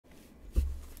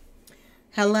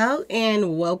Hello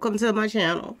and welcome to my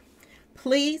channel.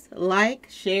 Please like,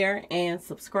 share, and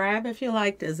subscribe if you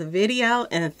like this video,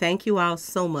 and thank you all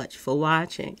so much for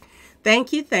watching.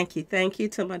 Thank you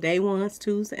to my day ones,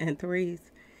 twos, and threes.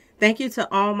 Thank you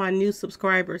to all my new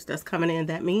subscribers that's coming in.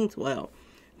 That means well.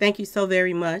 Thank you so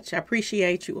very much. I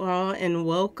appreciate you all, and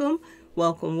welcome.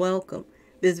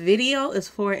 This video is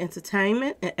for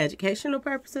entertainment and educational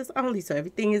purposes only, so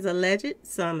everything is alleged,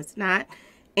 some is not,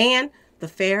 and the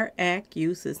fair act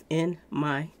use is in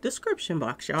my description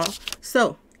box, y'all.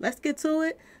 So let's get to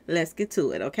it.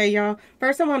 Okay, y'all.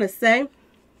 First, I want to say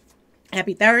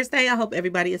happy Thursday. I hope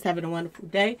everybody is having a wonderful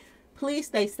day. Please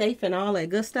stay safe and all that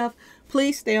good stuff.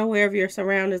 Please stay aware of your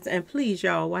surroundings, and please,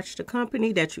 y'all, watch the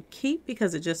company that you keep,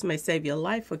 because it just may save your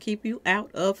life or keep you out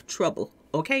of trouble.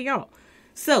 Okay, y'all.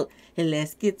 So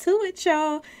let's get to it,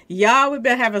 y'all. We've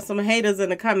been having some haters in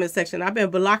the comment section. I've been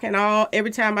blocking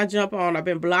every time I jump on. I've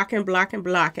been blocking.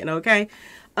 Okay.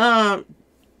 They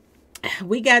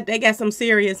got some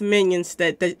serious minions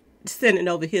that they sending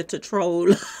over here to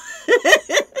troll.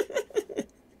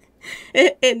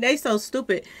 And they so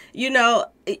stupid. You know,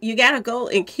 you got to go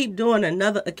and keep doing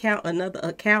another account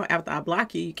after I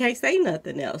block you. You can't say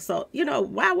nothing else. So, you know,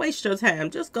 why waste your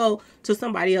time? Just go to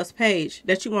somebody else's page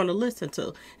that you want to listen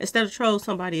to instead of troll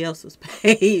somebody else's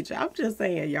page. I'm just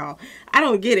saying, y'all. I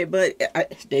don't get it, but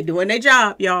they doing their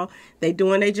job, y'all. They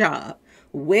doing their job.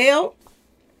 Well,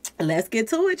 let's get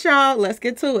to it, y'all. Let's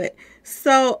get to it.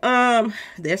 So,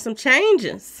 there's some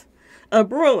changes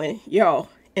brewing, y'all,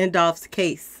 in Dolph's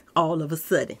case. All of a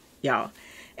sudden, y'all,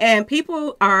 and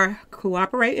people are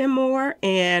cooperating more,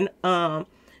 and a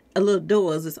little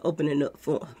doors is opening up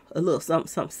for them. A little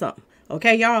something.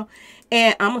 Okay, y'all.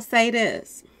 And I'm gonna say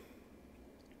this: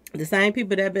 the same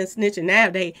people that have been snitching now,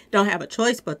 they don't have a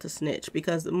choice but to snitch,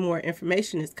 because the more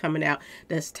information is coming out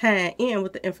that's tied in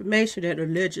with the information that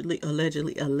allegedly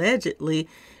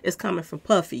is coming from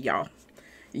Puffy, y'all.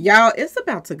 It's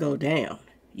about to go down,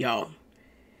 y'all.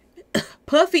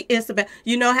 Puffy is about,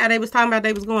 you know how they was talking about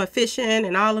they was going fishing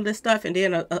and all of this stuff, and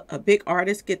then a big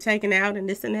artist get taken out and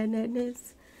this and that and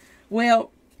this.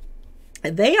 Well,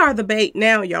 they are the bait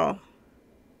now, y'all.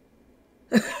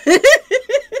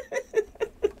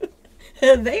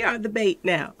 They are the bait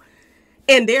now.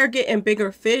 And they're getting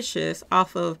bigger fishes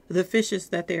off of the fishes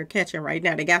that they're catching right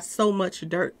now. They got so much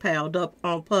dirt piled up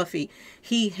on Puffy.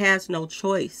 He has no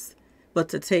choice but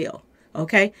to tell.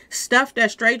 Okay, stuff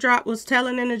that Straight Drop was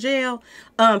telling in the jail,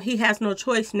 he has no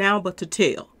choice now but to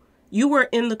tell. You were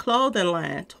in the clothing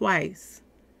line twice.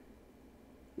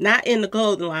 Not in the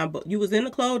clothing line, but you was in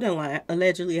the clothing line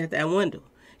allegedly at that window.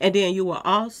 And then you were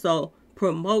also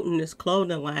promoting this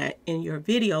clothing line in your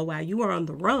video while you were on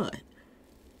the run.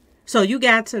 So you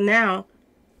got to now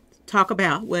talk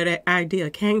about where that idea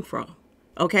came from.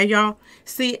 Okay, y'all?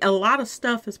 See, a lot of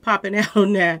stuff is popping out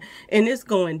now, and it's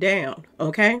going down,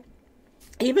 okay?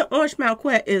 Even Orange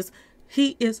Malquette is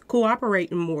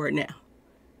cooperating more now.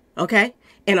 Okay?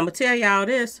 And I'm going to tell y'all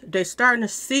this. They're starting to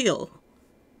seal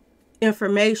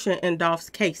information in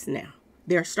Dolph's case now.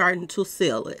 They're starting to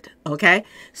seal it. Okay?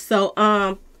 So,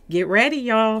 get ready,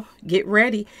 y'all. Get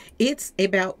ready. It's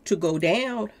about to go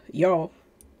down, y'all.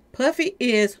 Puffy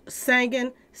is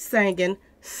singing. I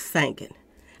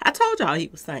told y'all he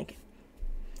was singing.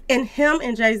 And him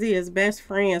and Jay-Z is best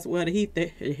friends. Well,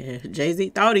 Jay-Z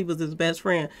thought he was his best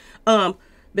friend.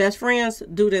 Best friends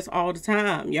do this all the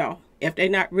time, y'all. If they're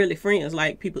not really friends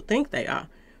like people think they are,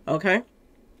 okay?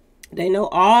 They know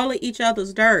all of each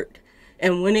other's dirt.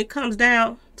 And when it comes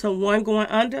down to one going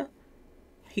under,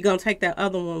 he gonna take that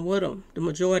other one with him the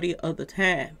majority of the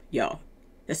time, y'all.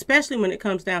 Especially when it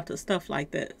comes down to stuff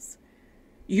like this.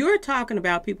 You're talking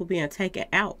about people being taken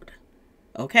out,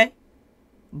 okay?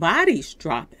 Bodies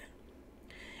dropping,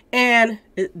 and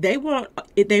they want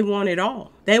it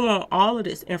all. They want all of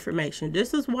this information.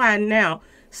 This is why now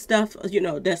stuff, you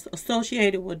know, that's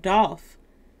associated with Dolph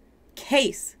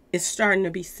case is starting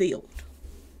to be sealed.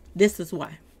 This is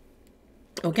why.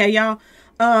 Okay, y'all.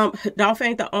 Dolph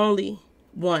ain't the only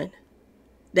one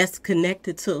that's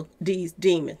connected to these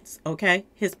demons. Okay,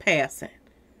 his passing.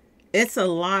 It's a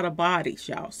lot of bodies,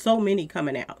 y'all. So many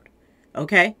coming out.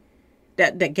 Okay.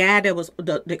 That the guy that was,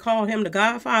 they called him the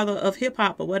godfather of hip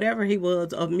hop or whatever he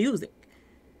was of music.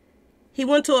 He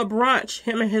went to a brunch,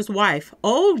 him and his wife,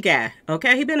 old guy.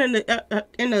 Okay, he been in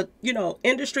the you know,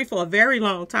 industry for a very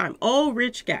long time. Old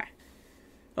rich guy.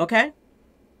 Okay.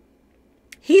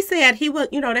 He said he was,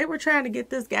 you know, they were trying to get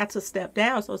this guy to step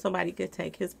down so somebody could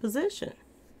take his position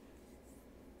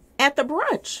at the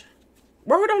brunch.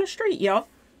 Word on the street, y'all.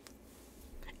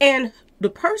 And the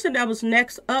person that was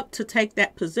next up to take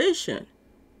that position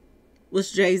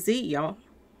was Jay-Z, y'all.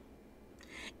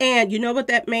 And you know what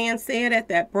that man said at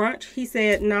that brunch? He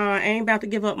said, nah, I ain't about to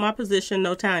give up my position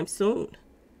no time soon.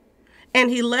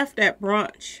 And he left that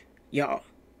brunch, y'all.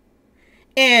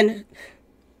 And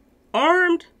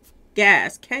armed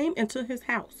guys came into his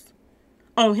house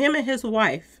on him and his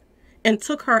wife and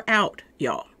took her out,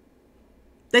 y'all.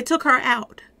 They took her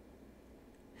out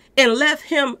and left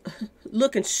him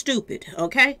looking stupid,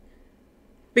 okay?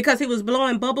 Because he was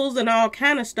blowing bubbles and all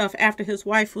kind of stuff after his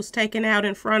wife was taken out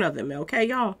in front of him, okay,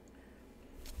 y'all?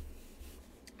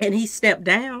 And he stepped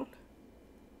down.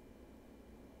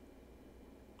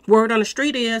 Word on the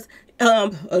street is,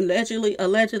 allegedly,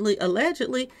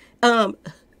 the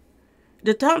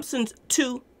Thompsons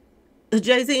to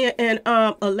Jay-Z and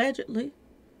allegedly,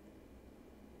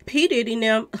 P Diddy and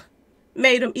them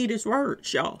made him eat his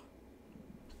words, y'all.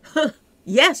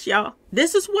 Yes, y'all.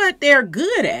 This is what they're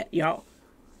good at, y'all.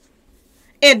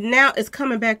 And now it's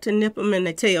coming back to nip them in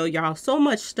the tail, y'all. So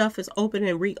much stuff is opening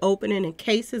and reopening, and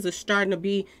cases are starting to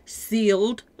be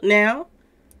sealed now.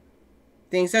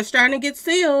 Things are starting to get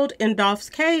sealed in Dolph's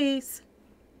case.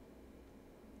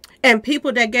 And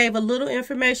people that gave a little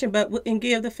information but wouldn't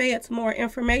give the feds more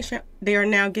information, they are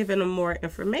now giving them more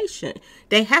information.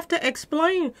 They have to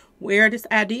explain where this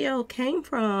idea came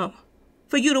from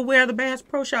for you to wear the Bass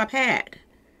Pro Shop hat.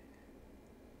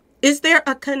 Is there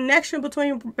a connection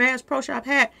between Bass Pro Shop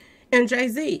hat and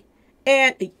Jay-Z?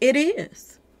 And it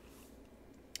is.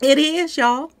 It is,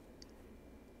 y'all.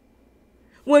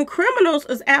 When criminals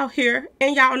is out here,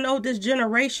 and y'all know this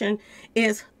generation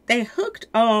is, they hooked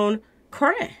on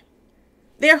crime.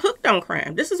 They're hooked on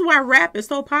crime. This is why rap is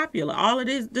so popular. All it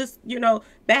is, this, you know,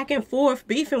 back and forth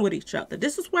beefing with each other.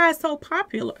 This is why it's so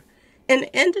popular in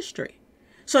the industry.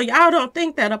 So y'all don't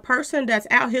think that a person that's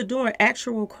out here doing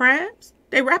actual crimes,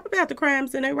 they rap about the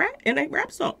crimes in they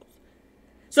rap songs.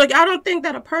 So y'all don't think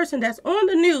that a person that's on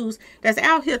the news, that's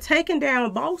out here taking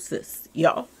down bosses,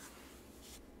 y'all.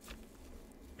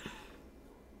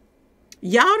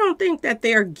 Y'all don't think that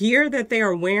their gear that they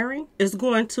are wearing is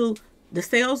going to, the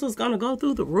sales is going to go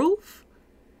through the roof?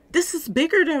 This is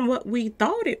bigger than what we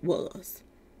thought it was.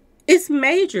 It's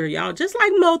major, y'all. Just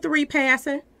like Mo3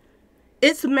 passing,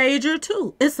 it's major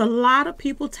too. It's a lot of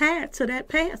people tied to that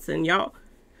passing, y'all.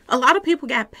 A lot of people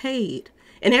got paid.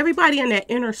 And everybody in that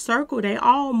inner circle, they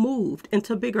all moved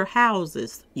into bigger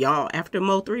houses, y'all, after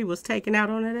Mo3 was taken out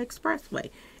on that expressway.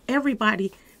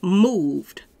 Everybody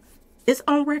moved. It's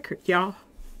on record, y'all.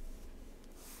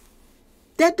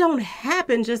 That don't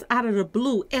happen just out of the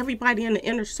blue. Everybody in the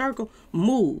inner circle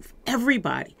move.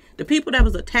 Everybody. The people that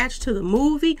was attached to the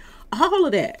movie, all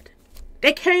of that.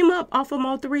 They came up off of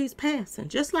Mo3's passing,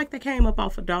 just like they came up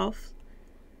off of Dolph's.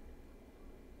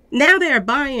 Now they're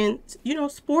buying, you know,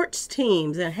 sports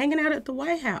teams and hanging out at the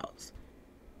White House.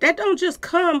 That don't just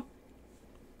come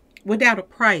without a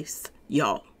price,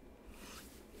 y'all.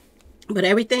 But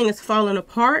everything is falling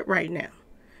apart right now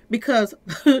because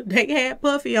they had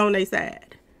Puffy on their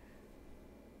side.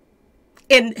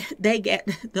 And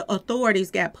the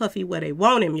authorities got Puffy where they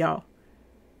want him, y'all.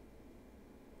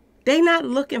 They not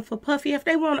looking for Puffy. If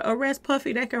they want to arrest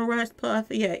Puffy, they can arrest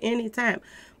Puffy at any time.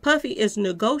 Puffy is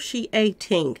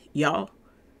negotiating, y'all.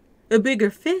 The bigger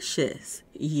fishes,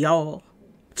 y'all.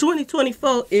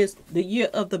 2024 is the year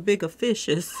of the bigger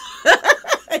fishes.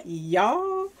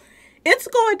 Y'all. It's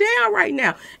going down right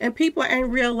now. And people ain't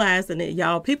realizing it,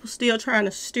 y'all. People still trying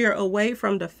to steer away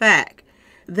from the fact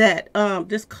that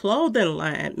this clothing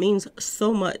line means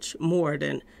so much more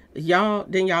than y'all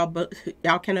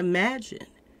can imagine.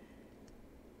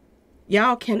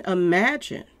 Y'all can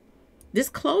imagine. This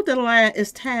clothing line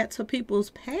is tied to people's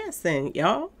passing,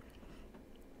 y'all.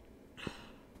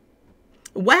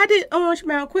 Why did Orange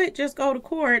Malquit just go to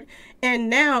court and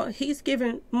now he's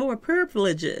giving more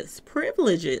privileges?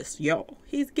 Privileges, y'all.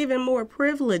 He's giving more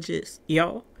privileges,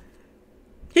 y'all.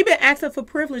 He been asking for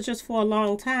privileges for a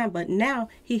long time, but now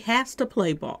he has to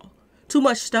play ball. Too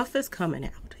much stuff is coming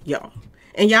out, y'all.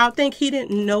 And y'all think he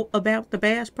didn't know about the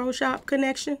Bass Pro Shop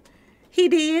connection? He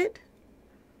did.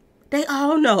 They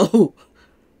all know.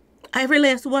 Every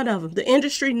last one of them. The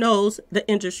industry knows the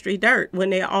industry dirt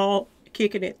when they're all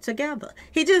kicking it together.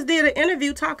 He just did an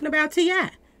interview talking about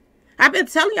T.I. I've been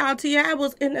telling y'all T.I.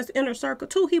 was in this inner circle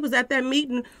too. He was at that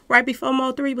meeting right before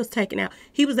Mo3 was taken out.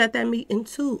 He was at that meeting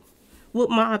too with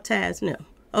Mob Ties now.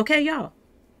 Okay, y'all.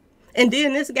 And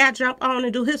then this guy jumped on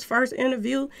and do his first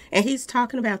interview and he's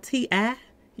talking about T.I.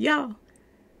 Y'all.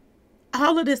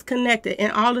 All of this connected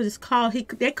and all of this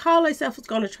they call themselves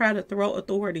going to try to throw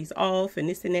authorities off and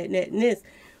this and that and that and this.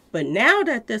 But now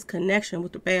that this connection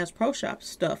with the Bass Pro Shop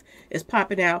stuff is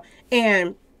popping out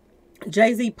and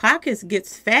Jay-Z pockets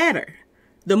gets fatter,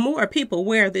 the more people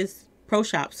wear this Pro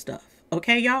Shop stuff.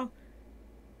 Okay, y'all?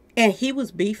 And he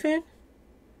was beefing.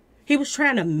 He was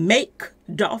trying to make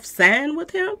Dolph sign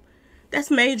with him.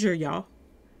 That's major, y'all.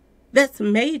 That's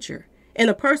major. And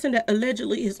the person that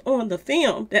allegedly is on the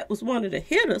film, that was one of the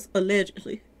hitters,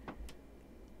 allegedly,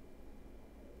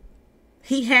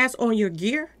 he has on your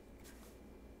gear.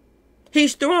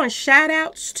 He's throwing shout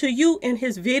outs to you in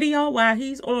his video while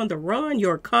he's on the run,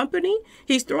 your company.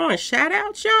 He's throwing shout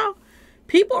outs, y'all.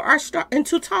 People are starting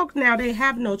to talk now. They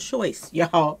have no choice,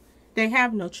 y'all. They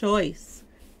have no choice.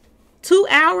 2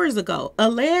 hours ago,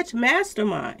 alleged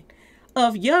mastermind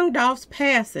of Young Dolph's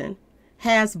passing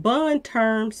has bond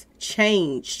terms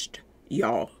changed,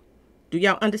 y'all. Do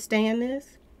y'all understand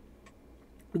this?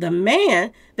 The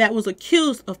man that was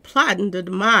accused of plotting the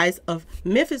demise of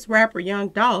Memphis rapper Young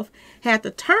Dolph had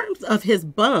the terms of his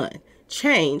bond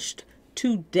changed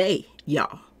today,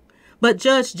 y'all. But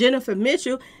Judge Jennifer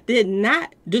Mitchell did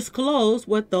not disclose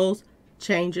what those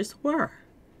changes were,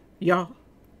 y'all.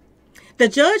 The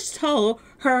judge told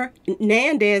her,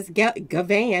 Nandez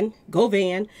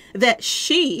Govan, that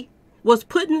she was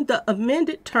putting the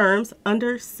amended terms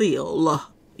under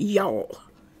seal, y'all.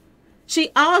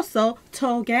 She also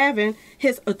told Gavin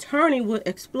his attorney would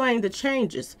explain the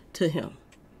changes to him.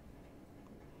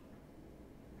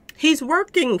 He's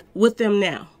working with them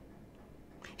now.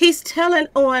 He's telling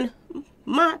on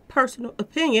my personal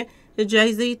opinion to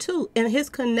Jay-Z too, and his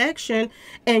connection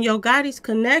and Yo Gotti's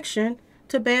connection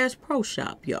to Bass Pro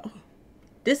Shop, y'all.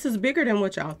 This is bigger than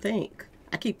what y'all think.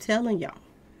 I keep telling y'all.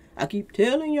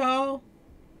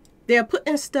 They're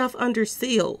putting stuff under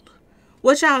sealed.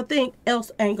 What y'all think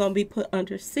else ain't going to be put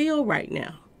under seal right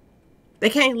now? They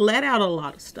can't let out a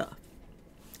lot of stuff.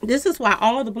 This is why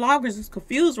all the bloggers is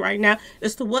confused right now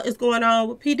as to what is going on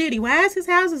with P Diddy. Why is his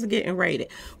houses getting raided?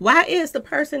 Why is the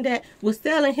person that was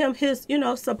selling him his,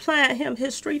 supplying him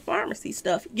his street pharmacy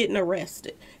stuff getting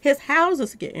arrested? His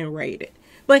houses getting raided.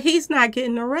 But he's not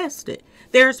getting arrested.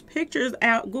 There's pictures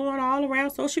out going all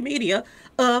around social media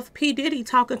of P Diddy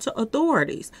talking to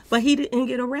authorities, but he didn't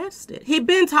get arrested. He'd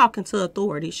been talking to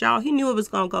authorities, y'all. He knew it was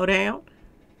going to go down.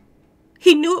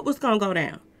 He knew it was going to go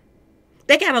down.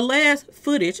 They got a last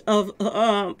footage of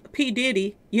P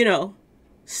Diddy,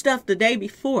 stuff the day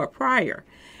before, prior.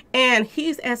 And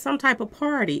he's at some type of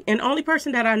party. And the only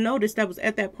person that I noticed that was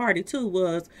at that party too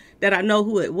was, that I know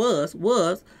who it was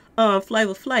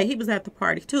Flavor Flav. He was at the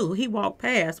party too. He walked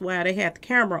past while they had the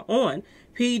camera on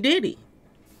P Diddy.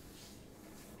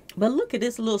 But look at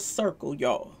this little circle,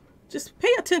 y'all. Just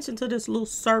pay attention to this little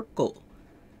circle.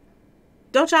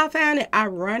 Don't y'all find it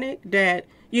ironic that,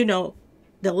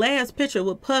 the last picture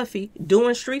with Puffy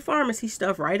doing street pharmacy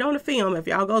stuff right on the film? If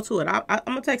y'all go to it, I'm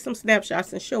going to take some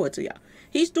snapshots and show it to y'all.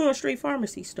 He's doing street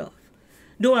pharmacy stuff.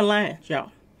 Doing lines,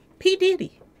 y'all. P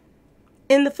Diddy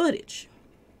in the footage.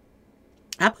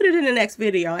 I put it in the next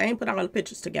video. I ain't put all the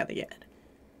pictures together yet.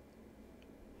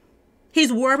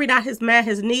 He's worried out his mind.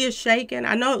 His knee is shaking.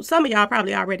 I know some of y'all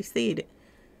probably already seen it.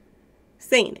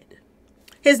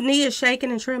 His knee is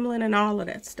shaking and trembling and all of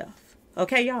that stuff.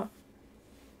 Okay, y'all?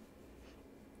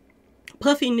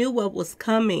 Puffy knew what was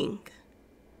coming.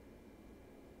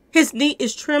 His knee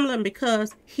is trembling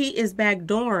because he is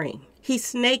backdooring. He's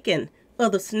snaking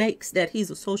other snakes that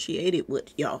he's associated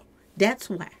with, y'all. That's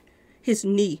why his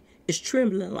knee is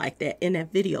trembling like that in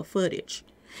that video footage.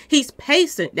 He's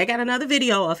pacing. They got another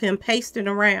video of him pacing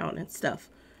around and stuff.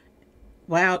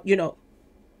 While,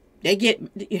 they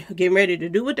getting ready to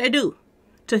do what they do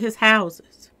to his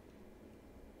houses.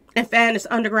 And find his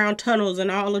underground tunnels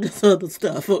and all of this other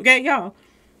stuff. Okay, y'all?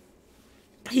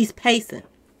 He's pacing.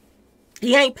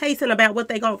 He ain't pacing about what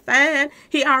they gonna find.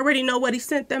 He already know what he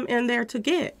sent them in there to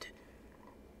get.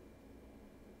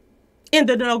 In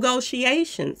the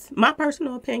negotiations, my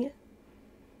personal opinion,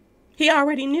 he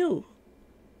already knew.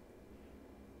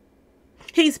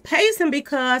 He's pacing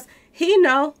because he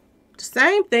know the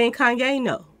same thing Kanye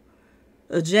know.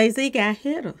 Jay-Z got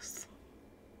hitters.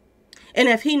 And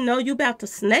if he know you about to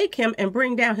snake him and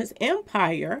bring down his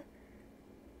empire,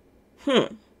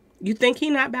 you think he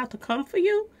not about to come for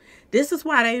you? This is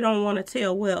why they don't want to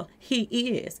tell, well, he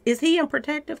is. Is he in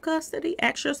protective custody?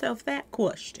 Ask yourself that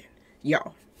question,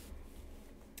 y'all.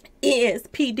 Is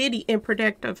P Diddy in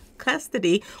protective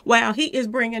custody while he is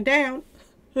bringing down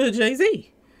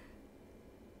Jay-Z?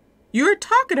 You're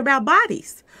talking about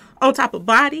bodies. On top of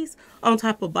bodies, on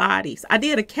top of bodies. I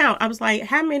did a count. I was like,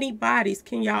 how many bodies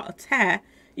can y'all attach,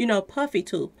 Puffy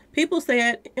to? People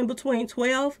said in between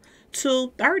 12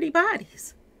 to 30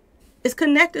 bodies. It's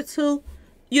connected to,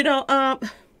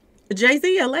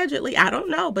 Jay-Z allegedly. I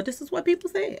don't know, but this is what people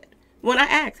said. When I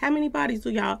asked, how many bodies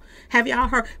have y'all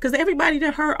heard? Because everybody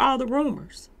done heard all the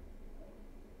rumors.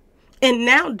 And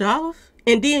now Dolph,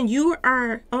 and then you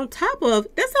are on top of,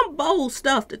 that's some bold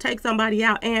stuff to take somebody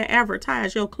out and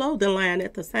advertise your clothing line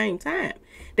at the same time.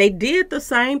 They did the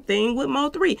same thing with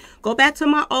Mo3. Go back to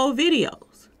my old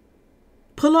videos.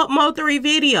 Pull up Mo3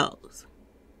 videos.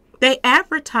 They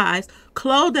advertised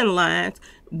clothing lines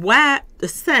the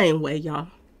same way, y'all.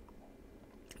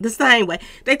 The same way.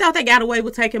 They thought they got away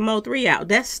with taking Mo3 out.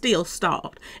 That's still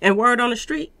stalled. And word on the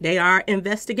street, they are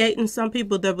investigating some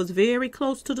people that was very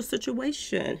close to the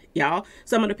situation, y'all.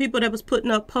 Some of the people that was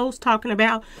putting up posts talking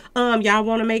about, y'all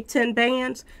want to make 10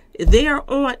 bands. They're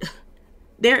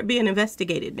being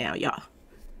investigated now, y'all.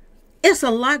 It's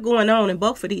a lot going on in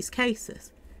both of these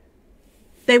cases.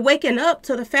 They waking up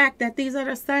to the fact that these are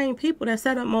the same people that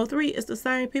set up Mo3. It's the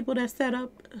same people that set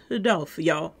up Dolph,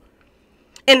 y'all.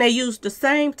 And they used the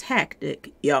same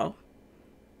tactic, y'all.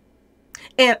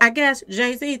 And I guess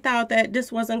Jay-Z thought that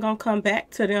this wasn't going to come back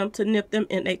to them to nip them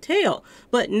in their tail.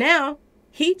 But now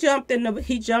he jumped in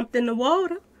the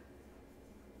water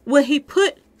when he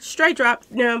put straight drop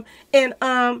them in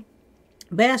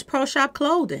Bass Pro Shop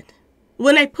clothing.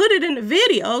 When they put it in the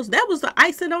videos, that was the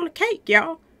icing on the cake,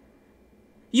 y'all.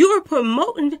 You were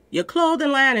promoting your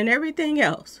clothing line and everything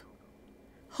else.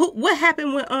 What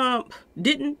happened when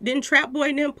didn't Trap Boy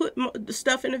and them put the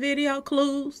stuff in the video,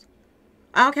 clues,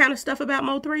 all kind of stuff about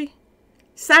Mo3?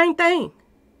 Same thing.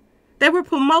 They were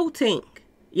promoting,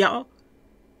 y'all.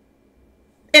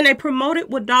 And they promoted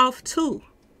with Dolph too.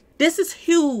 This is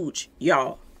huge,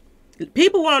 y'all.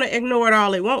 People want to ignore it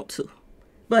all they want to,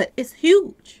 but it's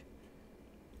huge.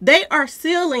 They are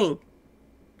sealing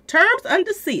terms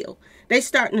under seal. They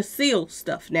starting to seal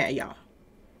stuff now, y'all.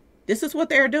 This is what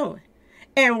they're doing.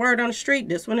 And word on the street,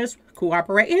 this one is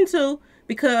cooperating too,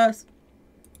 because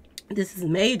this is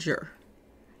major.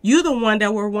 You're the one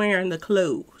that were wearing the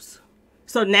clothes.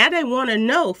 So now they want to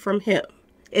know from him,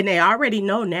 and they already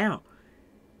know now,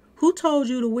 who told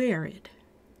you to wear it?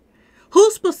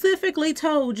 Who specifically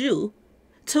told you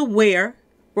to wear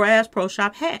Bass Pro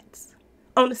Shop hats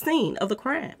on the scene of the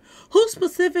crime? Who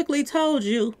specifically told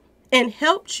you and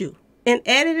helped you and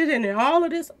edited and all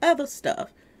of this other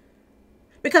stuff?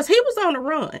 Because he was on the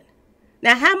run.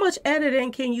 Now, how much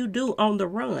editing can you do on the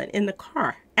run in the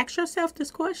car? Ask yourself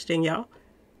this question, y'all.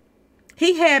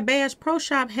 He had Bass Pro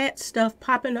Shop hat stuff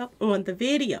popping up on the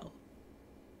video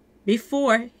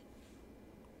before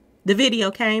the video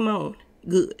came on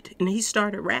good and he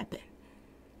started rapping.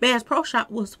 Bass Pro Shop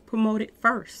was promoted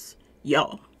first,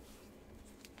 y'all.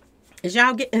 Is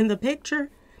y'all getting the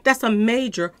picture? That's a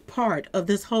major part of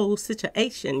this whole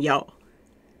situation, y'all.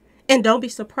 And don't be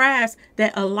surprised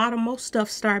that a lot of more stuff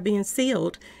start being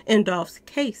sealed in Dolph's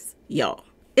case, y'all.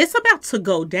 It's about to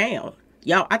go down.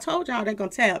 Y'all, I told y'all they're going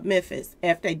to tear up Memphis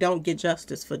if they don't get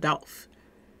justice for Dolph.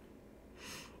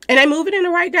 And they're moving in the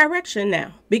right direction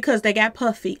now because they got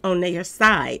Puffy on their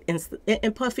side.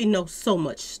 And Puffy knows so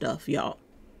much stuff, y'all.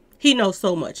 He knows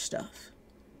so much stuff.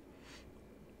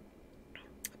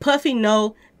 Puffy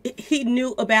he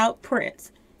knew about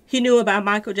Prince. He knew about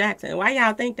Michael Jackson. Why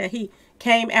y'all think that he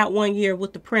came out one year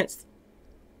with the Prince?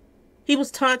 He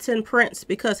was taunting Prince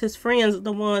because his friends are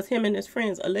the ones, him and his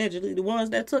friends, allegedly the ones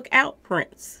that took out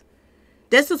Prince.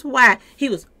 This is why he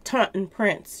was taunting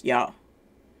Prince, y'all.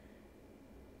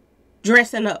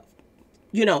 Dressing up,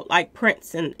 you know, like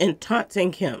Prince and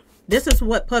taunting him. This is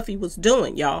what Puffy was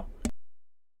doing, y'all.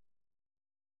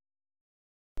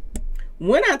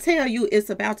 When I tell you it's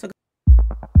about to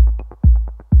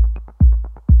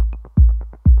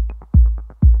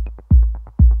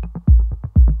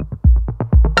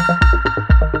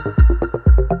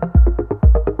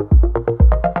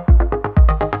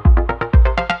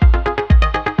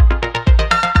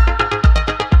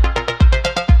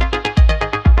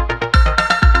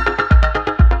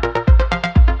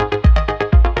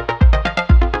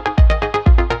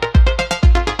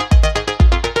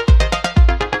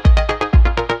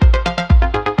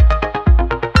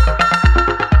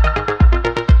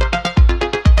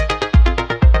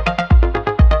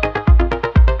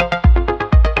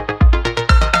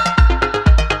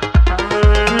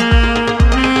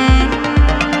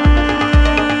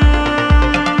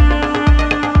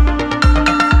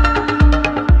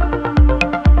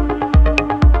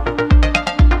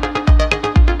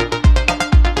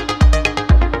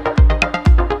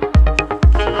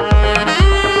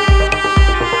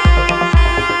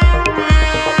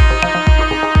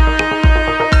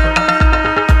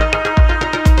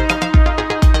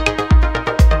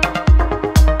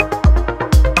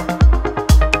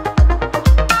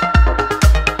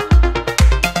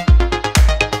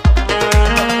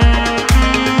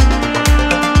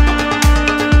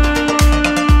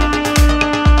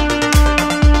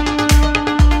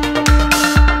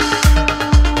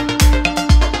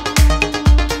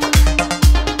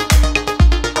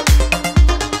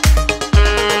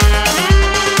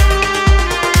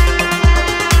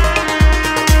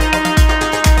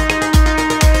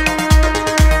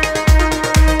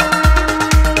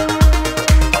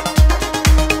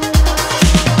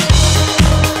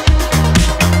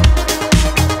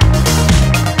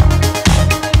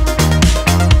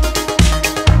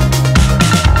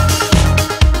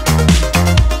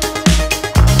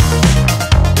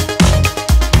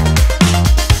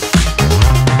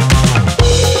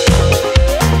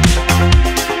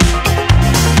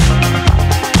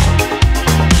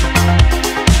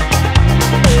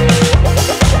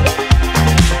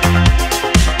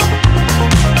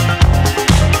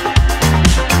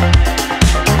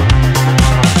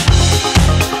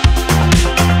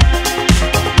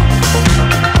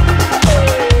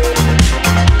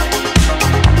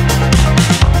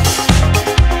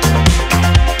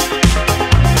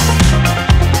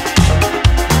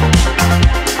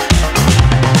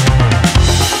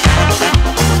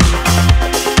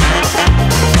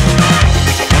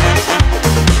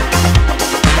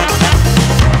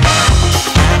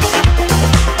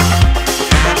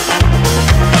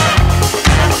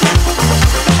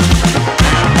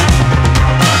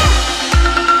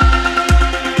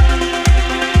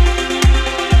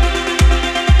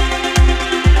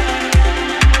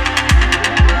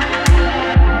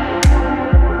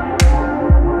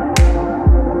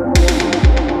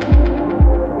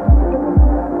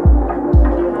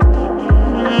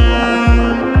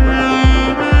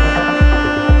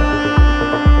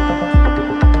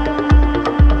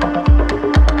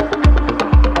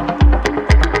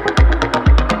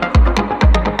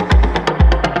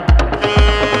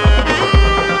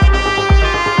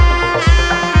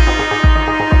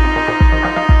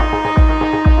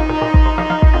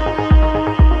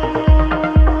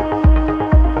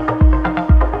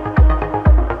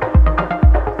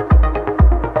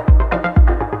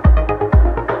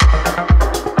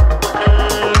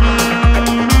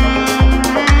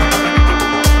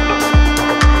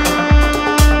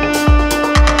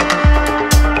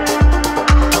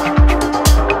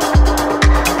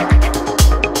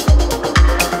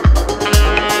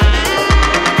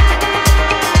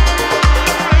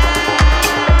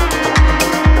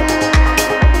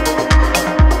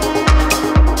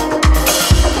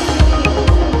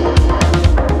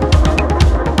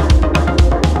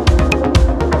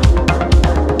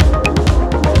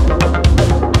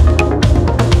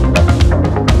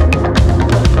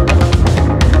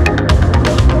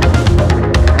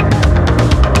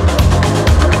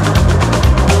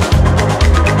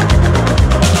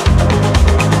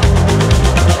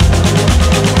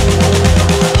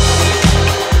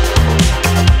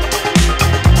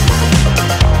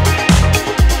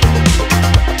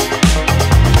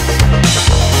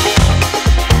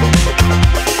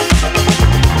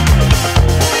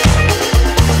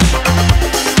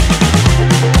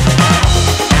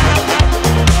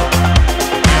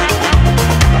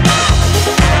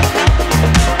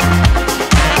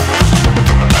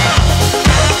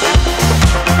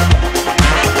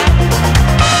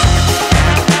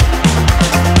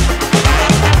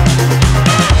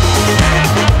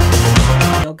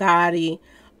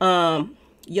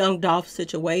Young Dolph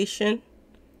situation.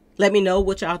 Let me know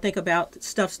what y'all think about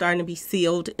stuff starting to be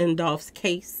sealed in Dolph's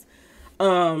case.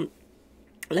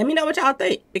 Let me know what y'all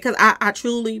think, because I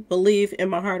truly believe in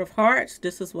my heart of hearts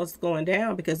this is what's going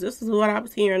down, because this is what I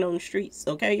was hearing on the streets.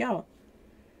 Okay, y'all?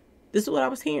 This is what I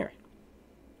was hearing.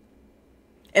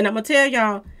 And I'm going to tell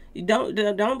y'all,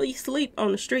 don't be asleep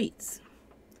on the streets,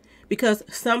 because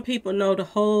some people know the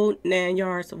whole 9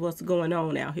 yards of what's going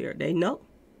on out here. They know.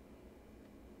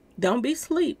 Don't be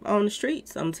asleep on the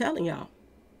streets. I'm telling y'all.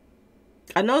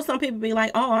 I know some people be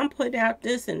like, oh, I'm putting out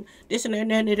this and that,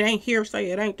 and it ain't hearsay,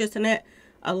 it ain't this and that.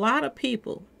 A lot of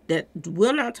people that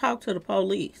will not talk to the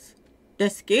police, they're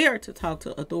scared to talk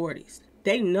to authorities.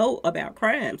 They know about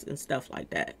crimes and stuff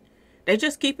like that. They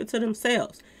just keep it to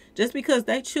themselves. Just because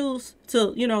they choose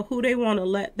to, you know, who they want to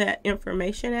let that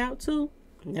information out to,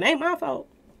 it ain't my fault.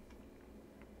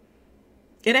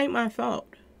 It ain't my fault.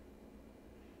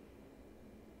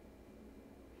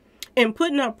 And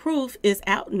putting up proof is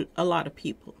outing a lot of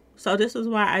people. So this is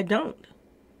why I don't.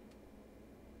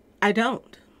 I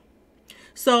don't.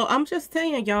 So I'm just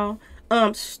saying, y'all,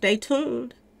 stay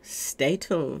tuned. Stay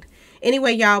tuned.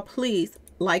 Anyway, y'all, please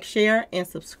like, share, and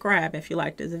subscribe if you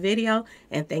like this video.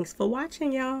 And thanks for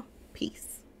watching, y'all.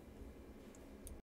 Peace.